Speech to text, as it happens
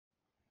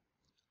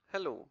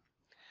Hello,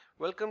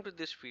 welcome to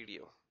this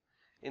video.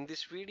 In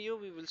this video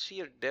we will see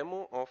a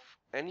demo of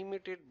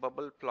animated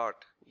bubble plot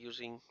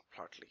using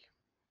Plotly.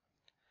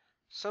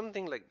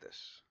 Something like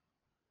this.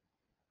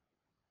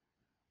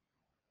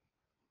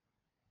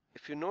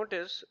 If you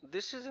notice,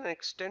 this is an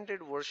extended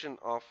version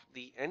of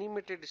the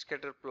animated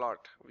scatter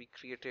plot we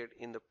created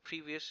in the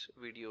previous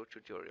video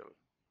tutorial.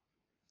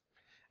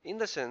 In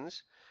the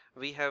sense,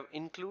 we have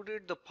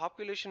included the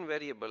population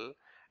variable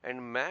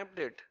and mapped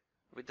it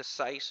with the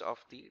size of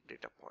the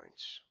data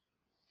points.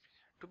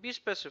 To be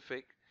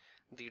specific,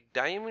 the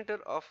diameter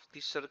of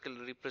the circle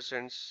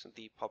represents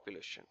the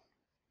population.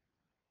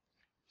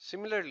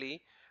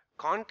 Similarly,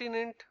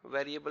 continent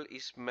variable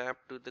is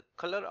mapped to the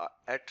color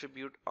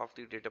attribute of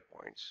the data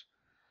points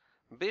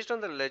based on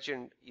the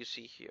legend you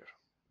see here.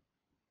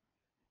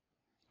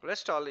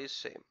 Rest all is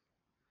same.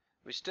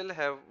 We still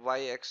have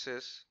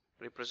y-axis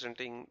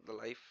representing the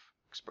life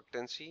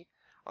expectancy.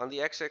 On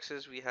the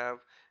x-axis we have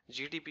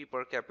GDP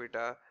per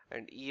capita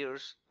and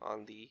years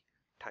on the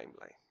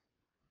timeline.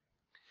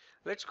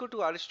 Let's go to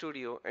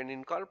RStudio and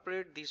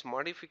incorporate these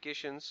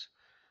modifications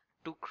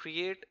to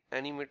create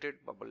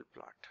animated bubble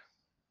plot.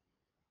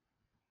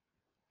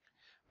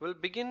 We'll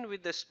begin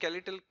with the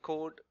skeletal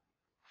code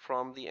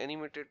from the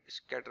animated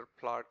scatter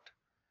plot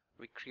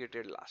we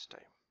created last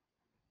time.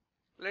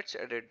 Let's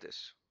edit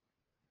this.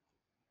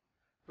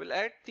 We'll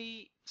add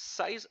the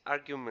size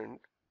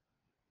argument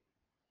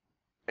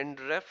and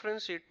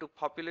reference it to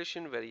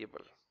population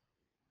variable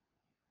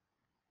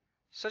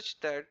such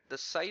that the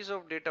size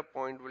of data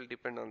point will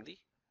depend on the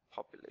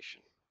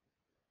population.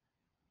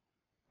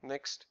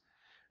 Next,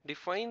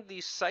 define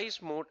the size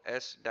mode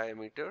as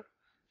diameter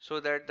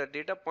so that the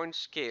data point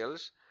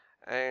scales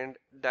and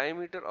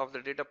diameter of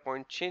the data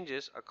point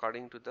changes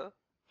according to the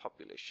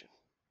population.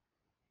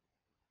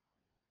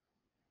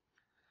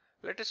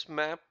 Let us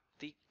map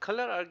the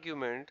color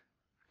argument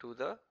to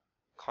the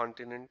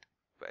continent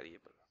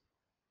variable.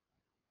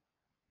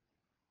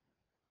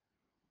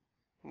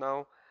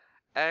 Now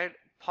add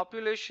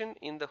population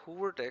in the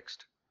hover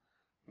text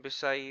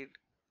beside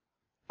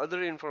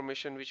other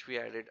information which we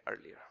added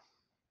earlier.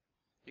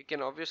 You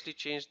can obviously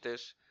change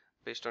this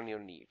based on your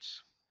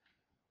needs.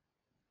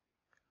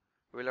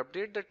 We'll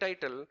update the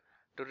title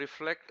to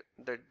reflect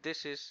that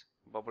this is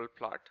bubble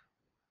plot,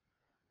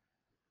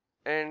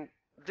 and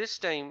this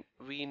time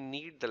we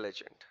need the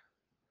legend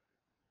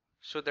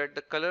so that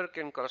the color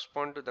can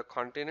correspond to the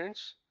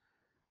continents,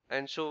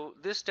 and so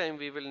this time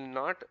we will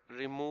not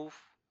remove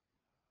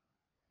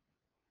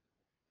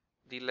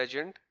the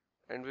legend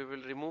and we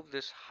will remove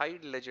this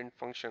hide legend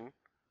function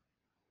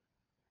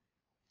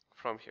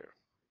from here.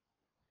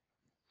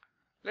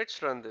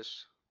 Let's run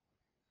this,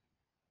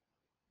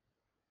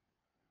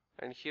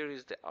 and here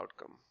is the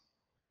outcome.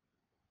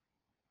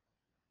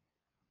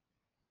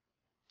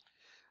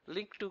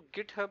 Link to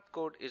GitHub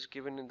code is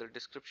given in the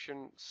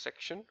description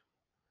section.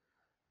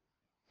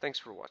 Thanks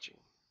for watching.